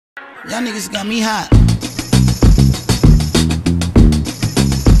Y'all niggas got me hot.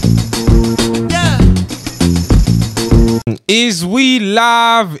 Is we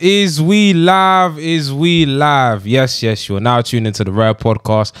live? Is we live? Is we live? Yes, you are now tuned into the Rare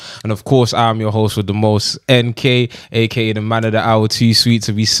Podcast. And of course, I'm your host with the most, NK, aka the man of the hour, too sweet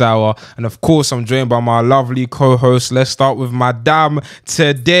to be sour. And of course, I'm joined by my lovely co-host. Let's start with Madame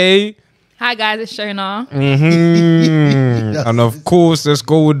today. Hi guys, it's Shona. Yes. And of course, let's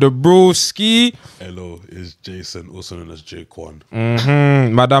go with the broski. Hello, it's Jason, also known as J-Quan.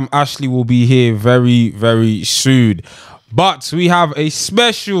 Madame Ashley will be here very, very soon. But we have a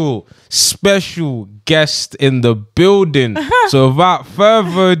special guest in the building. So without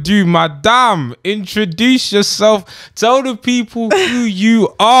further ado, Madame, introduce yourself. Tell the people who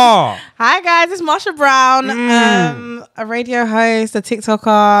you are. Hi guys, it's Marsha Brown, a radio host, a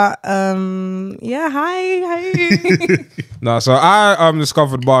TikToker. Hi. No, so I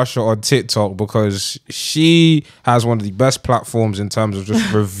discovered Marsha on TikTok because she has one of the best platforms in terms of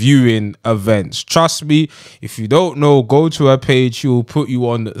just reviewing events. Trust me, if you don't know, go to her page. She will put you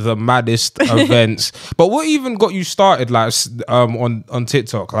on the maddest events. But what even got you started, like on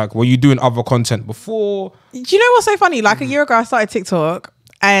TikTok? Like, were you doing other content before? Do you know what's so funny? Like a year ago, I started TikTok.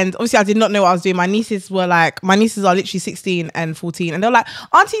 And obviously, I did not know what I was doing. My nieces are literally 16 and 14. And they're like,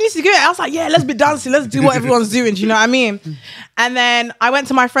 Auntie, you need to do it. I was like, yeah, let's be dancing. Let's do what everyone's doing. Do you know what I mean? And then I went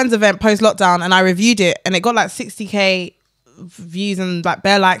to my friend's event post-lockdown and I reviewed it. And it got like 60K views and like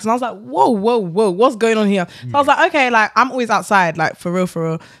bare likes. And I was like, whoa, what's going on here? So I was like, okay, like I'm always outside, like for real.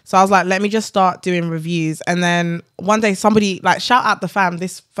 So I was like, let me just start doing reviews. And then one day somebody, like, shout out the supporter,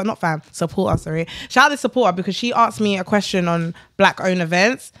 shout out the supporter, because she asked me a question on black owned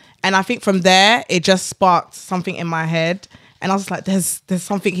events. And I think from there, it just sparked something in my head. And I was like, there's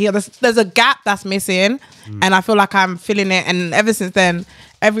something here. There's a gap that's missing. And I feel like I'm filling it. And ever since then,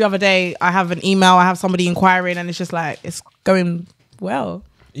 every other day I have an email, I have somebody inquiring, and it's just like, it's going well.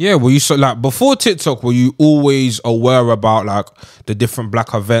 Yeah, were you like before TikTok, were you always aware about like the different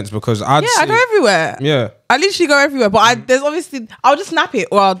black events? Because I go everywhere. Yeah. I literally go everywhere. But there's obviously, I'll just snap it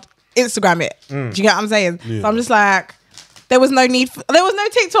or I'll Instagram it. Do you get what I'm saying? Yeah. So I'm just like, there was no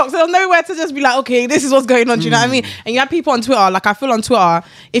TikTok, so there was nowhere to just be like, okay, this is what's going on. Do you know what I mean? And you have people on Twitter, like I feel on Twitter,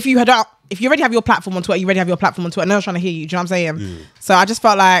 if you already have your platform on Twitter, you already have your platform on Twitter. No one's trying to hear you. Do you know what I'm saying? Yeah. So I just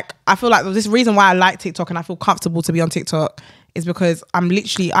felt like, this reason why I like TikTok and I feel comfortable to be on TikTok is because I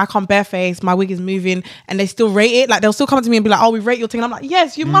can't bareface, my wig is moving, and they still rate it. Like they'll still come to me and be like, oh, we rate your thing. And I'm like,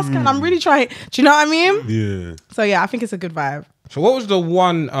 yes, you must can. I'm really trying. Do you know what I mean? Yeah. So yeah, I think it's a good vibe. So what was the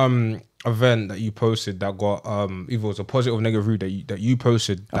one event that you posted that got either it was a positive or negative review that you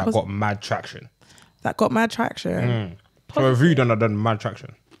posted that got mad traction? That got mad traction. So a review done mad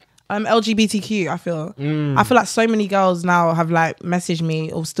traction. LGBTQ, I feel like so many girls now have like messaged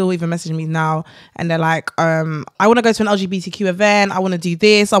me or still even message me now, and they're like, I want to go to an LGBTQ event, I want to do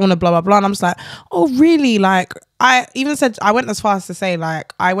this, I want to blah blah blah, and I'm just like, oh really? Like I went as far as to say,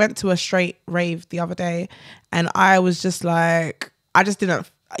 like, I went to a straight rave the other day and I was just like, I just didn't,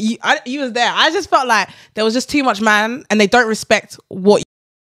 you was there, I just felt like there was just too much man and they don't respect what.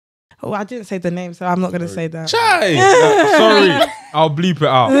 Oh, I didn't say the name, so I'm not going to say that. Sorry, I'll bleep it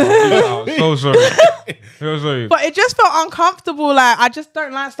out. So sorry. But it just felt uncomfortable. Like, I just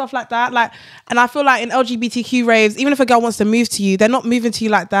don't like stuff like that. Like, and I feel like in LGBTQ raves, even if a girl wants to move to you, they're not moving to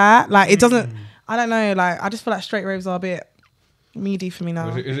you like that. Like, it doesn't, I don't know. Like, I just feel like straight raves are a bit meaty for me now.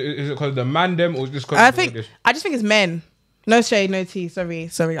 Is it because the man them or just because I just think it's men. No shade, no tea. Sorry.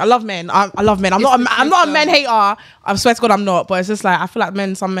 I love men. I love men. I'm not a men hater. I swear to God, I'm not. But it's just like, I feel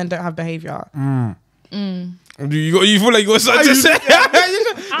like some men don't have behavior. You feel like you got something to say?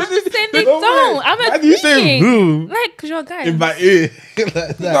 I'm saying they don't. I'm Why do you say agreeing. Like, because you're a guy. in my ear?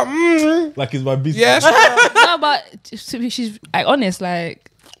 Like that. Like it's my business. Yes. No, but she's like honest. Like,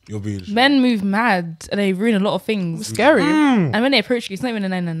 You're being men move mad and they ruin a lot of things. It's scary. And when they approach you, it's not even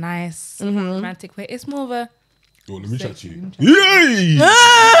in a nice, romantic way. It's more of a. Yo, let me chat to you. Yay!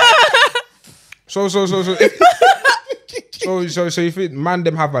 So you think man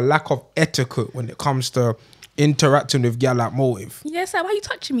them have a lack of etiquette when it comes to interacting with gal like motive? Yes, like, why are you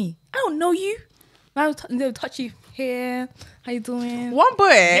touching me? I don't know you. They'll touch you here. How you doing? One boy.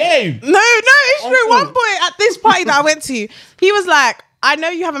 Hey. No, it's true. One boy at this party that I went to, he was like, I know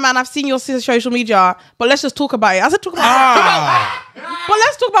you have a man, I've seen your social media, but let's just talk about it. I said, talk about it. But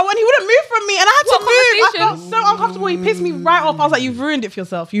let's talk about when he wouldn't move from me and I had to move. I felt so uncomfortable. He pissed me right off. I was like, you've ruined it for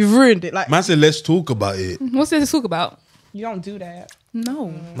yourself. You've ruined it. Like, Man said, let's talk about it. What's there to talk about? You don't do that. No.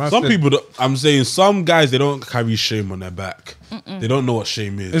 Man Some said- people, I'm saying, some guys, they don't carry shame on their back. They don't know what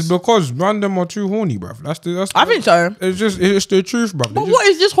shame It's is. because them are too horny, bruv. That's I think so. It's the truth, bruv. But what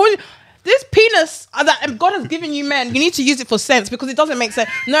is this horny? This penis that God has given you, men, you need to use it for sense because it doesn't make sense.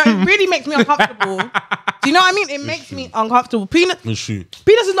 No, it really makes me uncomfortable. Do you know what I mean? It makes me uncomfortable. Penis It's true.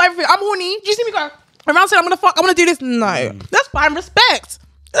 is not everything. I'm horny. Do you see me go around saying I'm gonna fuck? I'm gonna do this? No, that's fine. Respect.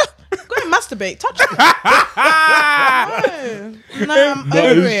 Go and masturbate. Touch it. No, I'm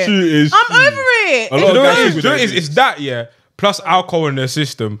over it's it. true, it's I'm true. over it. A lot You of know what guys it is? with You know what that it is? It's that, yeah. Plus alcohol in their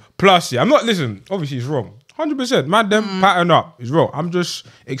system. Plus, yeah. I'm not, listen, obviously it's wrong. 100%. Man, them pattern up. It's wrong. I'm just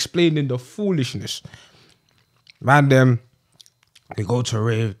explaining the foolishness. Man, them, they go to a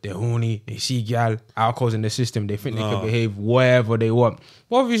rave, they're horny, they see gal, alcohol's in the system, they think they can behave wherever they want.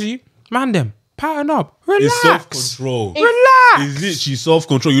 But obviously, man, them, pattern up. Relax. It's self-control. Relax. It's literally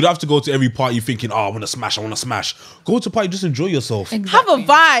self-control. You'd have to go to every party thinking, I want to smash. Go to a party, just enjoy yourself. Have a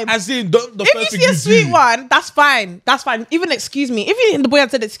vibe. As in, the If first you thing see a sweet do. one, that's fine. That's fine. Even excuse me. If the boy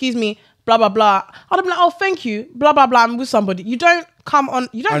had said excuse me, blah blah blah, I'd be like, oh thank you, blah blah blah. I'm with somebody. You don't come on.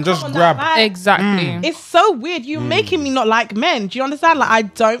 You don't And come just on grab. that vibe. Exactly. It's so weird. You're making me not like men. Do you understand? Like I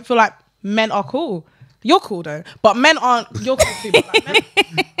don't feel like men are cool. You're cool though, but men aren't. You're cool too. But like, men,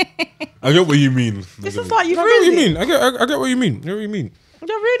 I get what you mean. it's just like you've I get what you ruined it. mean. I get what you mean. I get what you mean.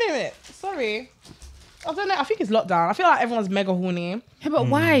 You're ruining it. Sorry. I don't know. I think it's lockdown. I feel like everyone's mega horny. Yeah, but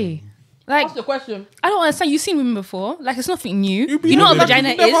why? Like, What's the question? I don't understand. You've seen women before. Like, it's nothing new. be You know what a never- vagina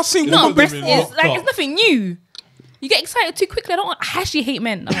you've never is. seen You know what a women breast being is. locked Like, up. it's nothing new. You get excited too quickly. I actually hate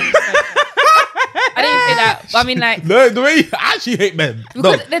men. I didn't say that. But I mean, like, No, the way I actually hate men. No.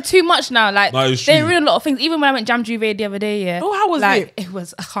 because they're too much now. Like, No, it's they true. ruin a lot of things. Even when I went Jam Juve the other day, yeah. Oh, how was like, it? It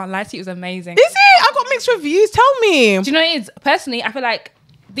was, I can't lie to you, it was amazing. Is it? I got mixed reviews. Tell me. Do you know what it is? Personally, I feel like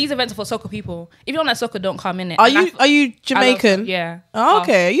these events are for soccer people. If you don't like soccer, don't come in it. Are And I you I love- Jamaican? Yeah. Oh,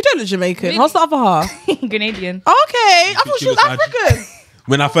 okay. You don't look Jamaican. Really? What's the other half? Grenadian. Okay. I thought she was She was African.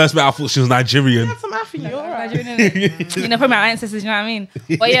 When I first met her, I thought she was Nigerian. That's some African. You're right. Nigerian, innit? You know, from my ancestors, you know what I mean?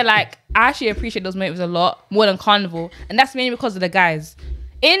 But yeah, like, I actually appreciate those motives a lot more than Carnival. And that's mainly because of the guys.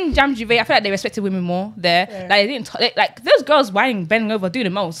 In Jam Juve, I feel like they respected women more there. Yeah. Like, they didn't, like, those girls whining, bending over, do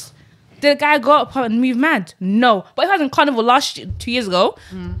the most. Did a guy go up and move mad? No. But if I was in Carnival 2 years ago,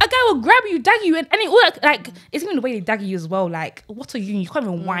 a guy will grab you, dag you, and it all like it's even the way they dag you as well. Like, what are you? You can't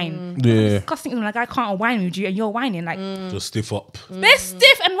even whine. Yeah. It's disgusting when a guy can't whine with you and you're whining. Like, Just stiff up. they're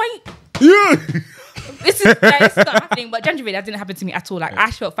stiff and why? Yeah. This is like, it's not happening, but Jam Juve, that didn't happen to me at all. Like, I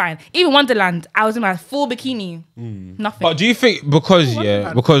actually felt fine. Even Wonderland, I was in my full bikini. Nothing. But do you think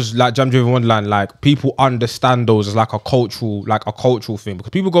because like Jam Juve Wonderland, like people understand those as like a cultural thing, because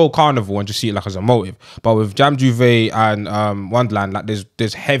people go Carnival and just see it like as a motive, but with Jam Juve and Wonderland, like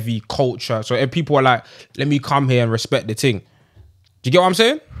there's heavy culture, so if people are like, let me come here and respect the thing. Do you get what I'm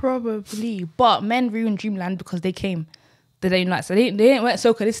saying? Probably, but men ruined Dreamland because they came. They didn't like, so they weren't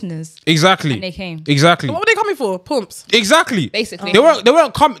soca listeners. Exactly. And they came. Exactly. What were they coming for? Pumps. Exactly. Basically. They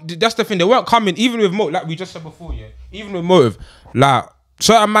weren't coming. That's the thing. They weren't coming even with motive. Like we just said before, yeah. Even with motive, like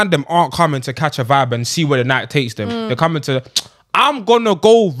certain man them aren't coming to catch a vibe and see where the night takes them. They're coming to, I'm gonna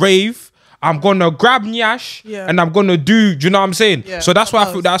go rave. I'm gonna grab Nyash and I'm gonna do you know what I'm saying? Yeah, So that's why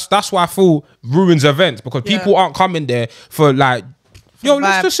I feel that's why I feel ruins events, because people aren't coming there for like, yo,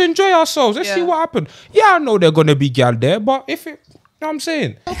 let's vibe. just enjoy ourselves. Let's see what happens. Yeah, I know they're gonna be gal there, but if it, you know what I'm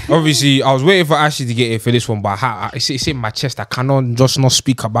saying? Obviously, I was waiting for Ashley to get it for this one, but it's in my chest. I cannot just not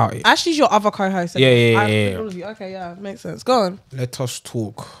speak about it. Ashley's your other co-host. Yeah. All of you. Okay, yeah, makes sense. Go on. Let us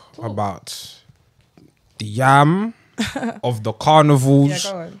talk about the Yam of the carnivals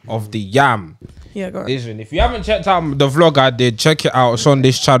Yeah, go on. of the Yam. Yeah, go on. Listen, if you haven't checked out the vlog I did, check it out. It's on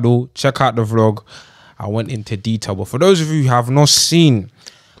this channel. Check out the vlog. I went into detail, but for those of you who have not seen,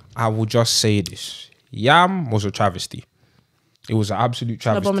 I will just say this: Yam was a travesty. It was an absolute An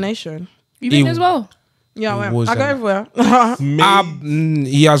travesty. abomination. You been It- as well? Yeah, I It went. was I go an- everywhere.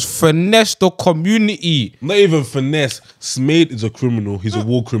 He has finessed the community. Not even finesse. Smade is a criminal. He's a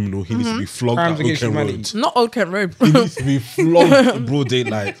war criminal. He needs to be flogged Crimes at against Oaken Road. humanity. Not Old Kent Road. He needs to be flogged in broad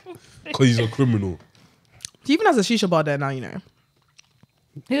daylight because he's a criminal. He even has a shisha bar there now, you know.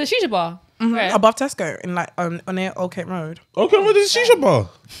 There's a shisha bar. Where? Above Tesco in like on near Old Kent Road. Oaken Road is a shisha bar.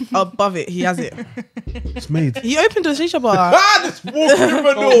 Above it, he has it. Smade. He opened a shisha bar. This war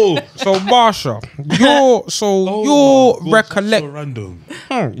criminal. So Marsha, your God, recollect. so random.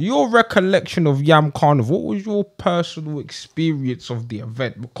 Your recollection of Yam Carnival, what was your personal experience of the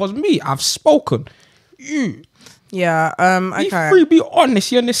event? Because me, I've spoken. You. Yeah. Be Okay. free, be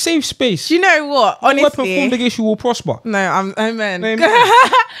honest. You're in a safe space. Do you know what? No weapon Honestly, formed against you will prosper. no, amen. Amen.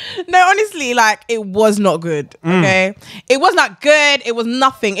 No, honestly, like it was not good. Okay, it was not good. It was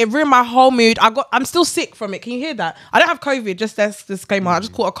nothing. It ruined my whole mood. I'm still sick from it. Can you hear that? I don't have COVID. Just this disclaimer. I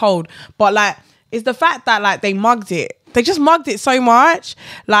just caught a cold. But like, it's the fact that like they mugged it. They just mugged it so much.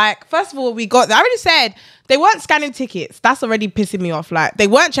 Like, first of all, I already said they weren't scanning tickets. That's already pissing me off. Like, they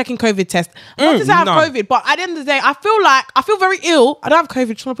weren't checking COVID tests. Not to say I have COVID, but at the end of the day, I feel very ill. I don't have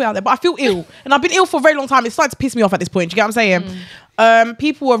COVID, just want to put it out there, but I feel ill. And I've been ill for a very long time. It's starting to piss me off at this point. Do you get what I'm saying?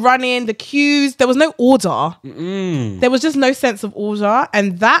 People were running, the queues. There was no order. There was just no sense of order.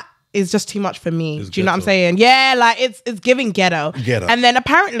 And that is just too much for me. Do you know what I'm saying? Yeah, like it's giving ghetto. And then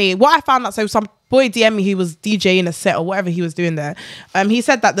apparently what I found out, so some boy DM me, he was DJing a set or whatever he was doing there. He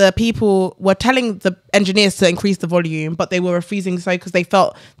said that the people were telling the engineers to increase the volume, but they were refusing so because they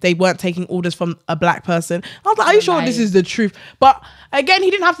felt they weren't taking orders from a black person. I was like, are you sure this is the truth? But again, he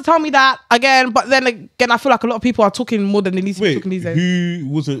didn't have to tell me that again. But then again, I feel like a lot of people are talking more than they need to be talking these days. Who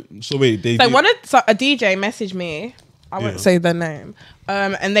was it? So wait, a DJ messaged me. I won't say their name.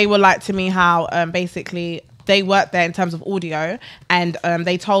 And they were like to me how basically they worked there in terms of audio, and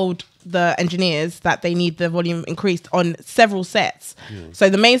they told the engineers that they need the volume increased on several sets. So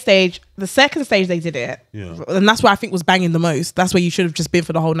the main stage, the second stage they did it, and that's where I think was banging the most. That's where you should have just been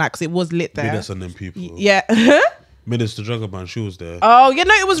for the whole night because it was lit there. Minutes and them people. Yeah. Minutes to Jugger Band, she was there. Oh yeah,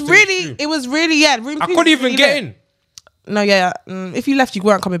 no, it was really room I couldn't even get in. No, yeah. If you left, you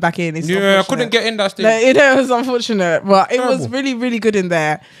weren't coming back in. It's I couldn't get in that stage. No, it was unfortunate, but it was really, really good in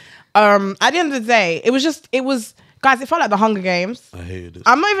there. At the end of the day, it was guys, it felt like the Hunger Games. I hated it.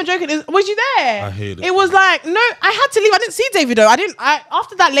 I'm not even joking. Was you there? I hated it. It was like, no, I had to leave. I didn't see Davido.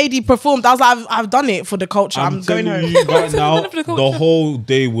 After that lady performed, I was like, I've done it for the culture. I'm going home. You right now, the whole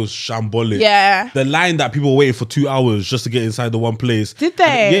day was shambolic. Yeah. The line that people were waiting for 2 hours just to get inside the one place. Did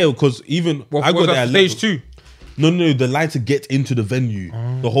they? Yeah, because even I got there at stage 2. No, the line to get into the venue,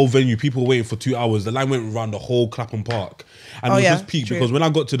 the whole venue, people were waiting for 2 hours. The line went around the whole Clapham Park. And it was just peak because when I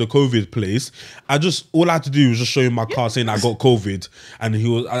got to the COVID place, all I had to do was just show him my card saying I got COVID, and he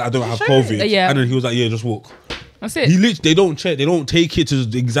was, I don't have COVID. And then he was like, yeah, just walk. That's it. They don't check, they don't take it to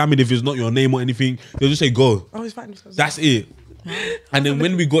examine if it's not your name or anything. They'll just say go. Oh, it's fine. That's it. And then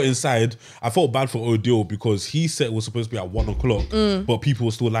when we got inside, I felt bad for Odile because his set was supposed to be at 1 o'clock, but people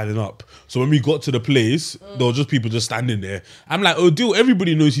were still lining up. So when we got to the place, there were just people just standing there. I'm like, Odile,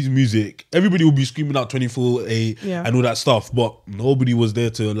 everybody knows his music. Everybody will be screaming out 24/8 and all that stuff, but nobody was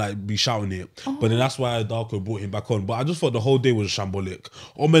there to like be shouting it. But then that's why Darko brought him back on. But I just thought the whole day was shambolic.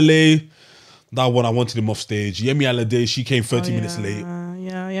 Omele, that one, I wanted him off stage. Yemi Alade, she came 30 minutes late.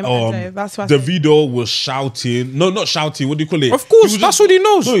 That's why Davido was shouting. No, not shouting. What do you call it? Of course, that's what he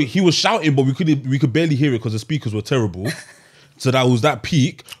knows. No, he was shouting, but we could barely hear it because the speakers were terrible. So that was that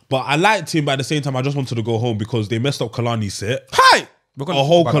peak. But I liked him, but at the same time, I just wanted to go home because they messed up Kalani's set. Hi! A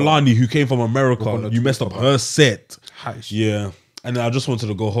whole Kalani who came from America, you messed up her set. Yeah. And then I just wanted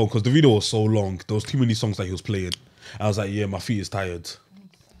to go home because the video was so long. There was too many songs that he was playing. I was like, yeah, my feet is tired.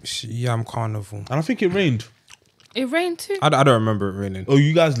 Yam Carnival. And I think it rained. It rained too. I don't remember it raining. Oh,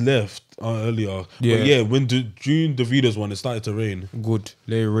 you guys left earlier. Yeah. But yeah, when during Davido's one, it started to rain. Good.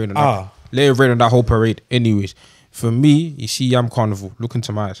 Let it rain on that. Let it rain on that whole parade. Anyways, for me, you see Yam Carnival. Look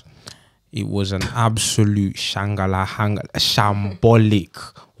into my eyes. It was an absolute shambolic.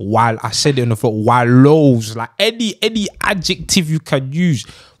 While I said it on the phone, wallows, like any adjective you can use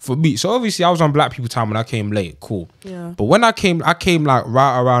for me. So obviously I was on Black People Time when I came late. Cool. Yeah. But when I came like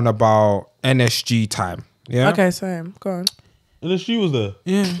right around about NSG time. Yeah. Okay, same. Go on. And then she was there.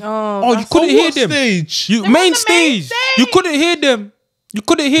 Yeah. Oh, you couldn't hear them. Stage? Main stage. You couldn't hear them. You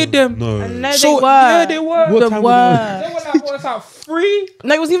couldn't hear them. No. No, So they were. yeah, they were. What They time were. They were like, what's that, 3?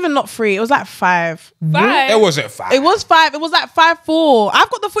 No, it was even not 3. It was like 5. 5. It wasn't 5. It was 5. It was like 5-4. I've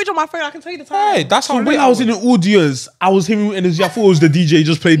got the footage on my phone. I can tell you the time. Hey, that's how When late I was in the audience, I was hearing energy. I thought it was the DJ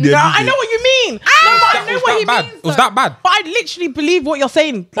just played there. No, I know what you mean. No, but I know what he means. It was that bad. But I literally believe what you're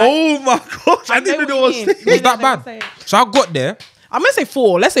saying. Like, Oh my gosh, I didn't know what you was mean. It was that bad. So I got there. I'm gonna say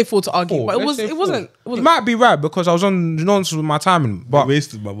 4. Let's say 4 to argue, 4. but Let's say it 4. wasn't. You might be right because I was on nonsense with my timing, but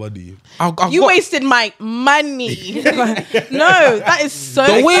wasted my money. You wasted my money. No, that is so.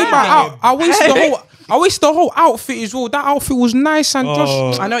 the way bad. my I wasted the whole outfit as well. That outfit was nice and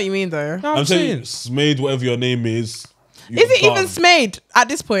just. I know what you mean, though. You know what I'm I'm saying, saying. Smade, whatever your name is. Is it even Smade at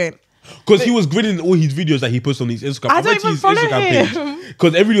this point? Because he was grinning all his videos that he posts on his Instagram. I don't went to even his follow Instagram him. page.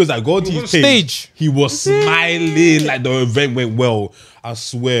 Because every video was like, go to was his on page. stage. He was smiling like the event went well. I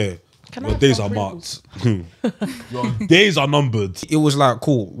swear. Your days are marked. Your days are numbered. It was like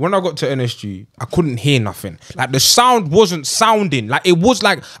cool. When I got to NSG, I couldn't hear nothing. Like the sound wasn't sounding. Like it was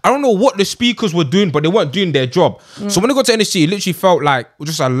like I don't know what the speakers were doing, but they weren't doing their job. So when I got to NSG, it literally felt like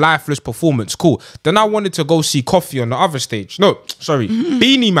just a lifeless performance. Cool. Then I wanted to go see Coffee on the other stage. No, sorry,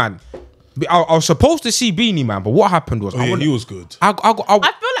 Beanie Man. I was supposed to see Beanie Man, but what happened was He was good. I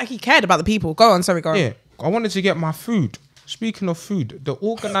feel like he cared about the people. Go on, sorry, go on. Yeah, I wanted to get my food. Speaking of food, the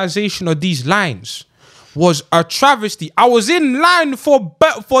organization of these lines was a travesty. I was in line for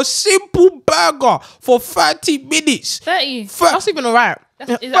simple burger for 30 minutes. 30. That's even alright. Is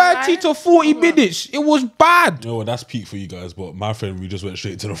that 30 right? to 40 minutes. It was bad. You know what? That's peak for you guys. But my friend, we just went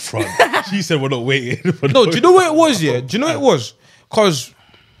straight to the front. She said we're not waiting. No, do you know what it was? Yeah, do you know what it was? Because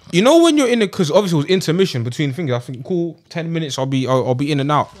you know when you're in it, because obviously it was intermission between things. I think cool, 10 minutes. I'll be in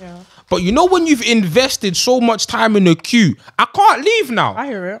and out. Yeah. But you know when you've invested so much time in the queue, I can't leave now. I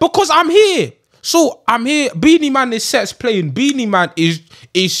hear it. Because I'm here. So I'm here. Beanie Man is sets playing. Beanie Man is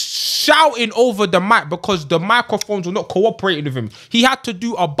shouting over the mic because the microphones were not cooperating with him. He had to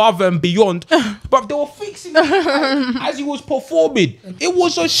do above and beyond. But they were fixing it as he was performing. It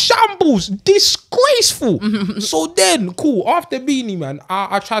was a shambles. Disgraceful. So then, cool. After Beanie Man,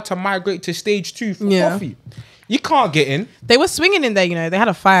 I tried to migrate to stage 2 for Coffee. You can't get in. They were swinging in there, you know. They had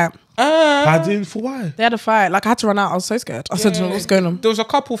a fight. Padding for why? They had a fight. Like I had to run out. I was so scared. I said, what's going on? There was a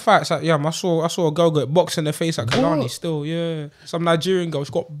couple fights at I saw a girl get boxed in the face at Kalani still, yeah. Some Nigerian girl,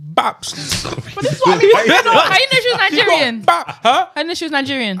 she got baps. But this is what I mean. How you know she was Nigerian? Huh? How you know she was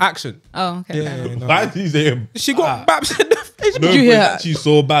Nigerian? Accent. Oh, okay. Yeah, no. Why did you say him? She got baps in the face. No, Did you but hear it's that? actually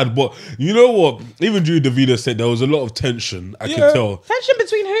so bad. But you know what? Even during the video set, there was a lot of tension. I could tell. Tension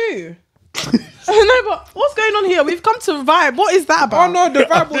between who? No, but what's going on here? We've come to vibe. What is that about? Oh no, the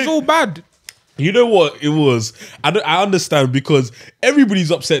vibe was all bad. You know what it was? I understand because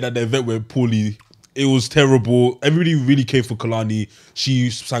everybody's upset that the event went poorly. It was terrible. Everybody really came for Kalani. She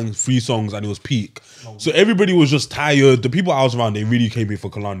sang 3 songs and it was peak. So everybody was just tired. The people I was around, they really came in for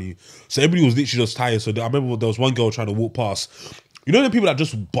Kalani. So everybody was literally just tired. So I remember there was one girl trying to walk past. You know the people that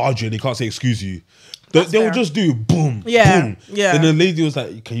just barge you and they can't say excuse you? They will just do boom, boom. Yeah. And the lady was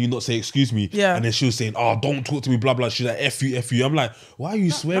like, can you not say excuse me? Yeah. And then she was saying, oh, don't talk to me, blah, blah. She's like, F you, F you. I'm like, why are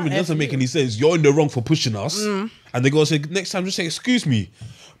you swearing? It doesn't make any sense. You're in the wrong for pushing us. And they go say, next time, just say excuse me.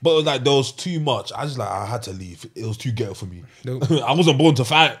 But it was like, there was too much. I had to leave. It was too ghetto for me. I wasn't born to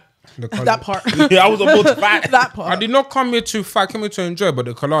fight. That part. Yeah, I wasn't born to fight. That part. I did not come here to fight. I came here to enjoy. But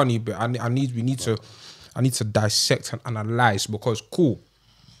the Kalani bit, I need to dissect and analyze because cool.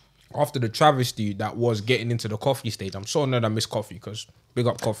 After the travesty that was getting into the Coffee stage, I'm so annoyed I missed Coffee because big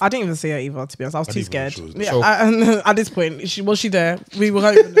up Coffee. I didn't even see her either, to be honest. I was too scared. Sure. Yeah, at this point, was she there? We were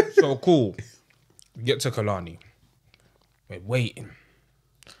hoping. So cool. We get to Kalani. We're waiting.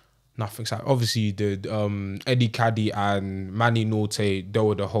 Nothing's happening. Obviously, the Eddie Caddy and Manny Norte, they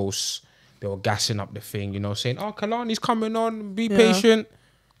were the hosts. They were gassing up the thing, you know, saying, "Oh, Kalani's coming on. Be patient.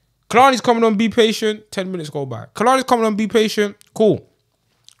 Kalani's coming on. Be patient." 10 minutes go by. Kalani's coming on. Be patient. Cool.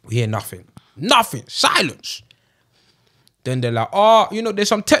 We hear nothing. Nothing. Silence. Then they're like, oh, you know, there's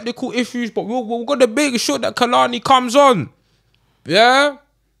some technical issues, but we're going to make sure that Kalani comes on. Yeah?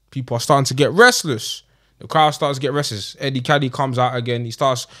 People are starting to get restless. The crowd starts to get restless. Eddie Caddy comes out again. He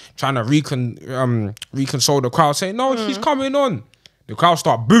starts trying to reconsole the crowd, saying, no, she's coming on. The crowd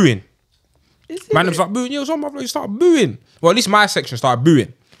start booing. Man, start booing. Yeah, some of them start booing. Well, at least my section started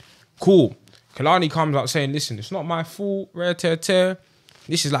booing. Cool. Kalani comes out saying, listen, it's not my fault. Rare tear tear.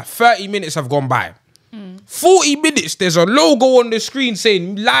 This is like 30 minutes have gone by. 40 minutes, there's a logo on the screen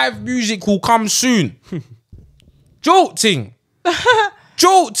saying live music will come soon. Jolting.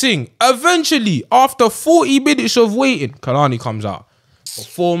 Jolting. Eventually, after 40 minutes of waiting, Kalani comes out.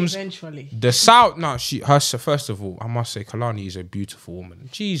 Performs. Eventually. The sound. Now, first of all, I must say, Kalani is a beautiful woman.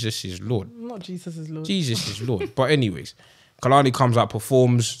 Jesus is Lord. Not Jesus is Lord. Jesus is Lord. But anyways, Kalani comes out,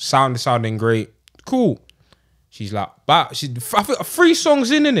 performs, sounding great. Cool. She's like, I think 3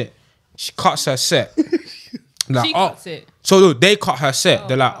 songs in it. She cuts her set. Like, She cuts it. So look, they cut her set.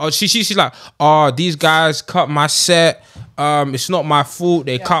 They're like, she's like, oh, these guys cut my set. It's not my fault.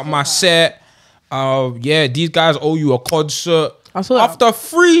 They cut my set. These guys owe you a concert. I saw that. After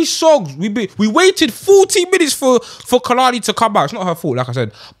 3 songs, we waited 40 minutes for Kalani to come out. It's not her fault, like I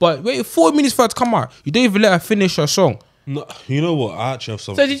said. But waited 40 minutes for her to come out. You don't even let her finish her song. No, you know what? I actually have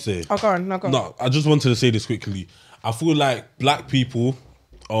something to say. Oh, go on. No, go on. No, I just wanted to say this quickly. I feel like black people,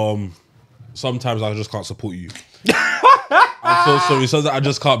 sometimes I just can't support you. I'm so sorry. Sometimes I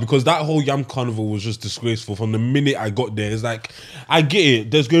just can't, because that whole Yam Carnival was just disgraceful. From the minute I got there, it's like, I get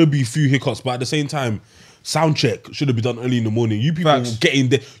it. There's going to be a few hiccups, but at the same time, Sound check should have been done early in the morning. You people Facts. getting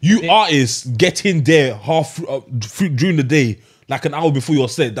there. You artists getting there during the day, like an hour before your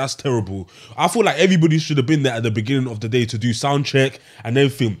set. That's terrible. I feel like everybody should have been there at the beginning of the day to do sound check and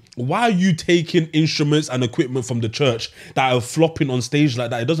everything. Why are you taking instruments and equipment from the church that are flopping on stage like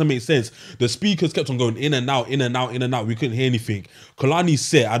that? It doesn't make sense. The speakers kept on going in and out, in and out, in and out. We couldn't hear anything. Kalani's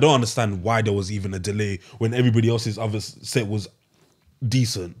set, I don't understand why there was even a delay when everybody else's other set was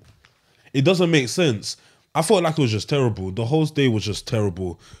decent. It doesn't make sense. I felt like it was just terrible. The whole day was just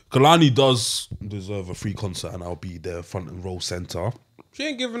terrible. Kalani does deserve a free concert, and I'll be there front and row center. She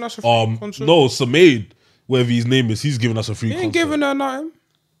ain't giving us a free concert. No, Samaid, whatever his name is, he's giving us a free He concert. ain't giving her nothing.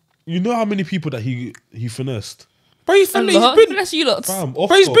 You know how many people that he finessed? But he's been, Bless you lot. Fam, but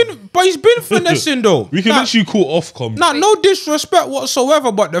he's been finessing though. We can literally call Ofcom. Nah, no disrespect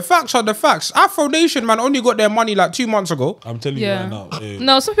whatsoever, but the facts are the facts. Afro Nation, man, only got their money like 2 months ago. I'm telling you Yeah. right now. eh.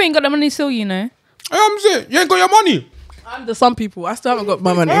 No, some people ain't got the money still, you know. Hey, I'm saying, you ain't got your money. I'm the some people. I still haven't got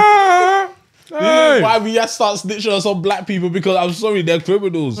my money. Hey. Why we have to start snitching on some black people? Because I'm sorry, they're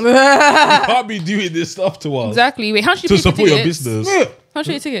criminals. You can't be doing this stuff to us. Exactly. Wait, how much you To pay for support your tickets? business. Yeah. How much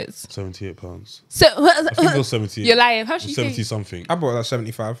are your tickets? £78. So, I think it was 70. you're lying. How much you 70 pay? something. I bought that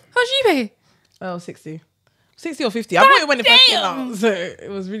 75. How much you pay? Oh, 60. 60 or 50. I bought it when it first came damn. out. So it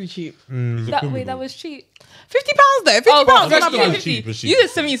was really cheap. That was cheap. £50 though. £50 Oh, God, when I that's bought not it. cheap, it's cheap. You did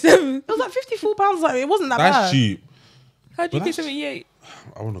 77. It was like £54. Like, it wasn't that That's bad. cheap. How do you But pay that's- 78?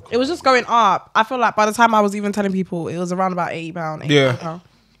 I want to. It was just going up. I feel like by the time I was even telling people, it was around about £80. Yeah.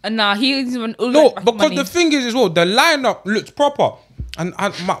 £80. Nah, he's even No, because the thing is as well, the lineup looks proper. And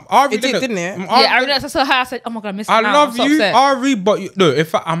Ari It did, didn't it? Yeah, I realized. So I said, "Oh my god, I missed him I out. love I'm so you, upset. Ari, but no,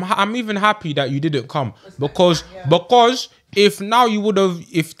 if I'm even happy that you didn't come because if now you would have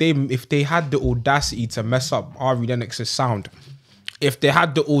if they had the audacity to mess up Ari Lennox's sound, if they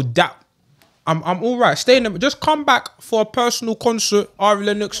had the audacity, I'm all right. Stay in them. Just come back for a personal concert, Ari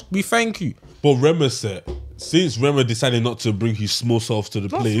Lennox. We thank you. But Rema said, since Rema decided not to bring his small self to the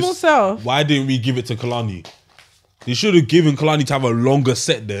place, small self? why didn't we give it to Kalani? They should have given Kalani to have a longer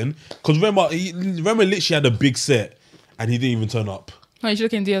set then. Because Rema literally had a big set and he didn't even turn up. No, you should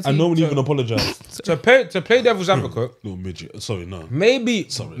look in DLT. And no one even apologized. To play devil's advocate, No, midget. Sorry, no. maybe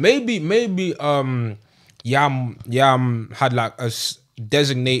Yam had like a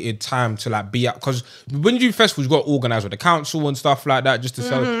designated time to like be out, because when you do festivals you got to organize with the council and stuff like that just to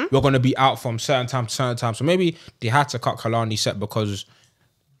tell we're going to be out from certain time to certain time, so maybe they had to cut Kalani's set because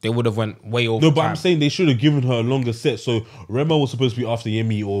they would have went way over No, but time. I'm saying they should have given her a longer set. So Rema was supposed to be after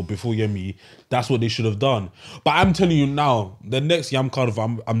Yemi or before Yemi. That's what they should have done. But I'm telling you now, the next Yam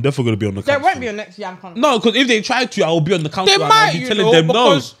Carnival, I'm definitely going to be on the There council. won't be a next Yam Carnival. No, because if they try to, I will be on the council. They and might, I'll be you telling know, them, no,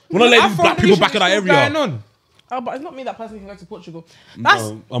 because we're not letting these Afro black people Nation back in that is still area. going on. Oh, but it's not me that person can go to Portugal. That's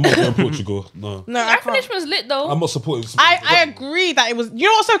No, I'm not going to Portugal. No. no. I That can't. finish was lit though. I'm not supporting. I agree that it was. You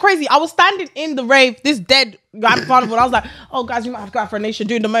know what's so crazy? I was standing in the rave, this dead Yam Carnival. I was like, "Oh, guys, you might have to go out for a nation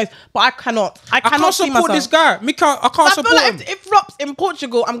doing the most," but I cannot. I I cannot can't see support myself. this guy. I can't I feel support like him. if it flops in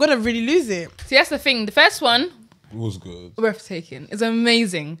Portugal, I'm gonna really lose it. See, that's the thing. The first one, It was good. breathtaking. It's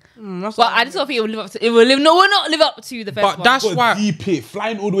amazing. That's But I just don't think it will live up to. It will live. No, will not live up to the first But one. that's But why deep it,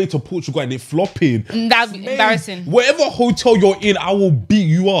 flying all the way to Portugal and it flopping. That'd be embarrassing. Whatever hotel you're in, I will beat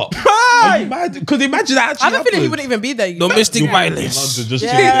you up. Are you mad? Because imagine that actually I have a feeling he happened. wouldn't even be there. domestic London, violence. just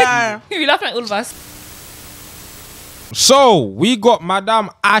Yeah. You're laughing at all of us. So we got Madame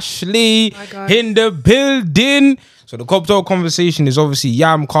Ashley God. in the building. So the cocktail conversation is obviously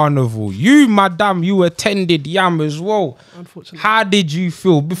Yam Carnival. You, Madame, you attended Yam as well. Unfortunately. How did you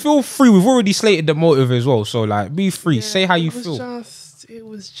feel? Feel free. We've already slated the motive as well. So like, be free. Say how you feel. It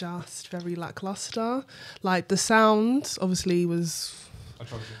was just very lackluster. Like the sound obviously was.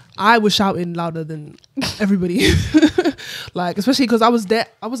 I was shouting louder than everybody. Like, especially because I was there.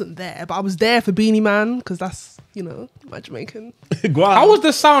 I wasn't there, but I was there for Beanie Man because that's, you know, my Jamaican. Go on. How was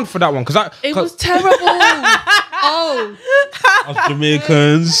the sound for that one? Because It was terrible. Oh, Us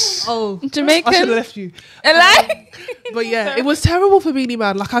Jamaicans. oh. I should have Jamaican. left you. And like, But yeah, it was terrible for Beanie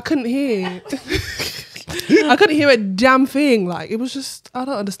Man. Like, I couldn't hear. I couldn't hear a damn thing. Like, it was just, I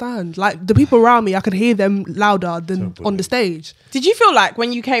don't understand. Like, the people around me, I could hear them louder than on the stage. Did you feel like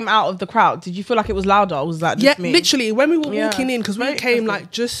when you came out of the crowd, did you feel like it was louder? Or was that just Yeah, me? literally. When we were Yeah. walking in, because we Very came interesting.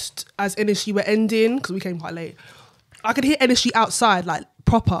 like just as NSG were ending, because we came quite late. I could hear NSG outside, like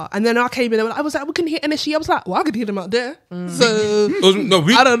proper. And then I came in and I was like, we can hear NSG. I was like, well, I could hear them out there. So,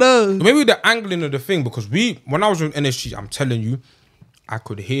 I don't know. Maybe the angling of the thing, because when I was with NSG, I'm telling you, I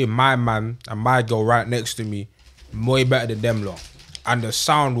could hear my man and my girl right next to me way better than them lot. And the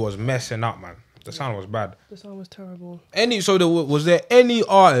sound was messing up, man. The sound was bad. The sound was terrible. Was there any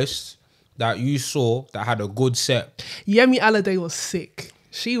artist that you saw that had a good set? Yemi Alade was sick.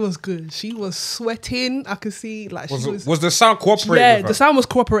 She was good. She was sweating. I could see like Was the sound cooperating? Yeah, with her? the sound was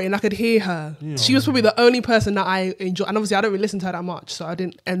cooperating. I could hear her. Yeah. She was probably the only person that I enjoyed. And obviously, I don't really listen to her that much, so I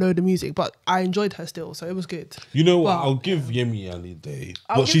didn't know the music. But I enjoyed her still, so it was good. You know what? But I'll give Yemi Ali Day,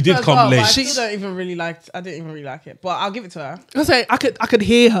 I'll but give she it did to her as come well, but late. I still don't even really like. I didn't even really like it, but I'll give it to her. I was saying I could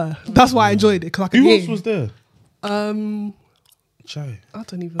hear her. That's why I enjoyed it because I could Who hear. else was there? I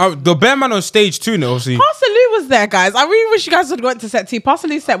don't even. The bear man on stage too, no, obviously. Pastor Lou was there, guys. I really wish you guys would have went to set 2. Pastor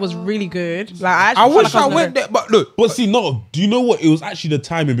Lou's set was really good. Like I wish I was went there, but look. But see, no. Do you know what? It was actually the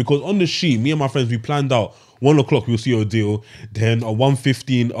timing because on the sheet, me and my friends we planned out 1 o'clock we'll see Odile. Then on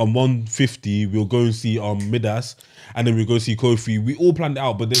 1:15, on 1:50 we'll go and see Midas, and then we'll go see Kofi. We all planned it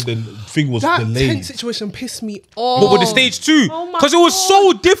out, but then the thing was that delayed. tent situation pissed me off. But with the stage 2, Oh my because it was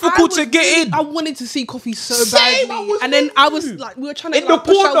so God. difficult to I get in. I wanted to see Coffee so Same, badly, I was and then with I was you. like, we were trying to In the like,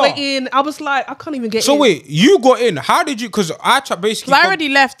 push our corner. way in. I was like, I can't even get in. So wait, you got in. How did you? Because I basically. I already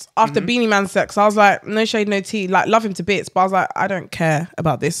left after Beanie Man set, so I was like, no shade, no tea. Like, love him to bits, but I was like, I don't care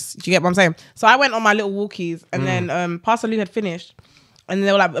about this. Do you get what I'm saying? So I went on my little walkies, and then Pastor Lou had finished, and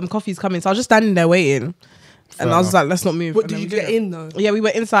they were like, Coffee's coming. So I was just standing there waiting. And I was like, let's not move. What And did then you we get did it. in though? Yeah, we were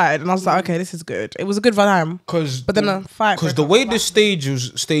inside, and I was like, okay, this is good. It was a good time. But then a fight. Because the way the stage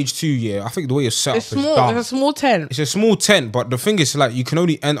was stage 2, yeah, I think the way it's set it's up is small. dumb. It's a small tent. It's a small tent, but the thing is, like, you can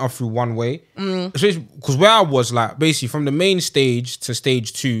only enter through one way. Because where I was, like, basically from the main stage to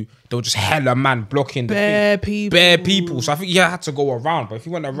stage 2, there was just hella man blocking the Bare thing. people. Bare people. So I think you had to go around. But if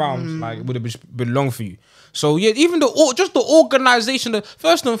you went around, like, it would have been long for you. So yeah, even just the organization, the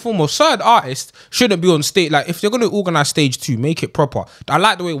first and foremost, certain artists shouldn't be on stage. Like, if they're going to organize stage 2, make it proper. I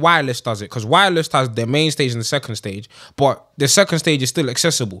like the way Wireless does it, because Wireless has their main stage and the second stage, but the second stage is still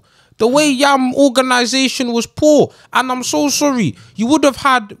accessible. The way Yam organization was poor, and I'm so sorry. You would have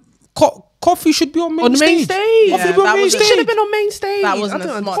had Coffee should be on main stage. stage. Coffee Yeah, be on that main was- It stage. should have been on main stage. That wasn't I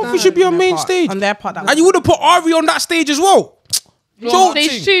don't a smart. understand. Coffee should be on their main part. stage. On their part, that And you would have put Ari on that stage as well.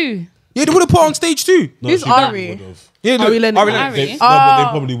 Stage 2. Yeah, they would have put her on stage 2. No, Who's she probably Ari? would've. Yeah, Ari Lennox. Ari Ari. Lennox. No, but they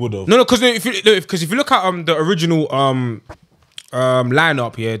probably would have. No, because if you look at the original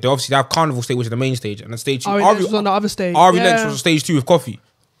lineup here, they obviously have Carnival stage, which is the main stage, and the stage 2. Ari Lennox was on the other stage. Ari Yeah. Lennox was on stage 2 with Coffee.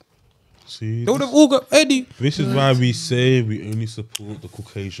 See, They would have all got Eddie. this is why we say we only support the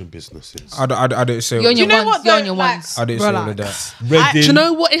Caucasian businesses. I didn't say. You're on you your know ones. what, You're though? on your Like- ones. I didn't say all of Relax. that. Reading, Do you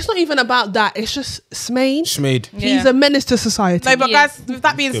know what? It's not even about that. It's just Smain. Schmade. He's Yeah. a menace to society. No, but Yeah. guys, with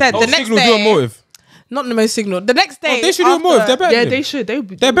that being said, Oh, the next Signal do a day, motive. not the most Signal. The next day, They should do a motive. They're better. Yeah, than they him. should.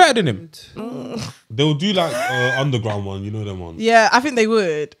 They're better than him. they'll do like underground one. You know them ones. Yeah, I think they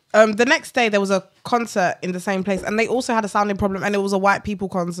would. The next day there was a concert in the same place, and they also had a sounding problem, and it was a white people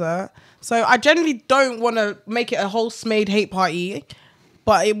concert. So I generally don't want to make it a whole Smade hate party,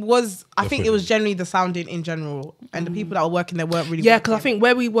 but it was. I think it was generally the sounding in general, and the people that were working there weren't really. Yeah, because I working. think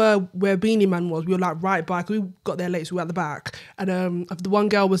where we were, where Beanie Man was, we were like right by. 'Cause we got there late, so we were at the back. And the one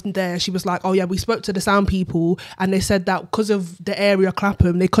girl wasn't there. She was like, "Oh yeah, we spoke to the sound people, and they said that because of the area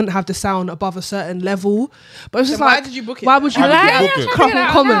Clapham, they couldn't have the sound above a certain level." But it's just Then why like, did you book it Why then? would you Why book did it you at book it? Clapham It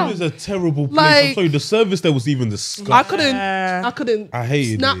Common? It was a terrible place. Like- I'm sorry, the service there was even disgusting. I couldn't. I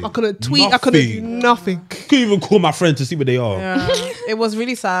hated snap. it. I couldn't tweet. I couldn't do Nothing. nothing. Couldn't even call my friend to see where they are. Yeah, it was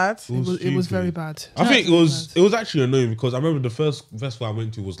really sad. It was very stupid. bad. I think it was actually annoying because I remember the first festival I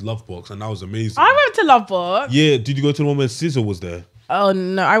went to was Lovebox and that was amazing. I went to Lovebox. Yeah, did you go to the one where Scissor was there? Oh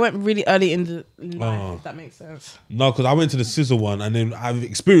no, I went really early in the life. Oh. If that makes sense. No, because I went to the Scissor one and then I've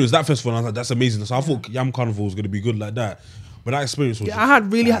experienced that festival and I was like, that's amazing. So I thought Yam Carnival was going to be good like that. But that experience was Yeah, I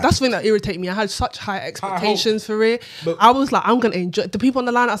had really. That's the thing that irritated me. I had such high expectations for it. But- I was like, I'm gonna enjoy. The people on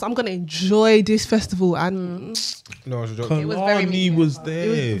the line, I was, I'm gonna enjoy this festival, and No, it was a joke. It was very Kalani mean. was there.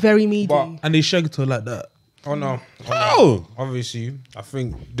 it was very meaty. But- and they shagged her like that. Oh no. How? Obviously, I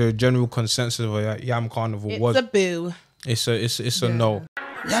think the general consensus of Yam Carnival It's was a boo. it's a no.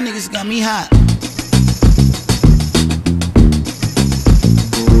 Y'all niggas got me hot.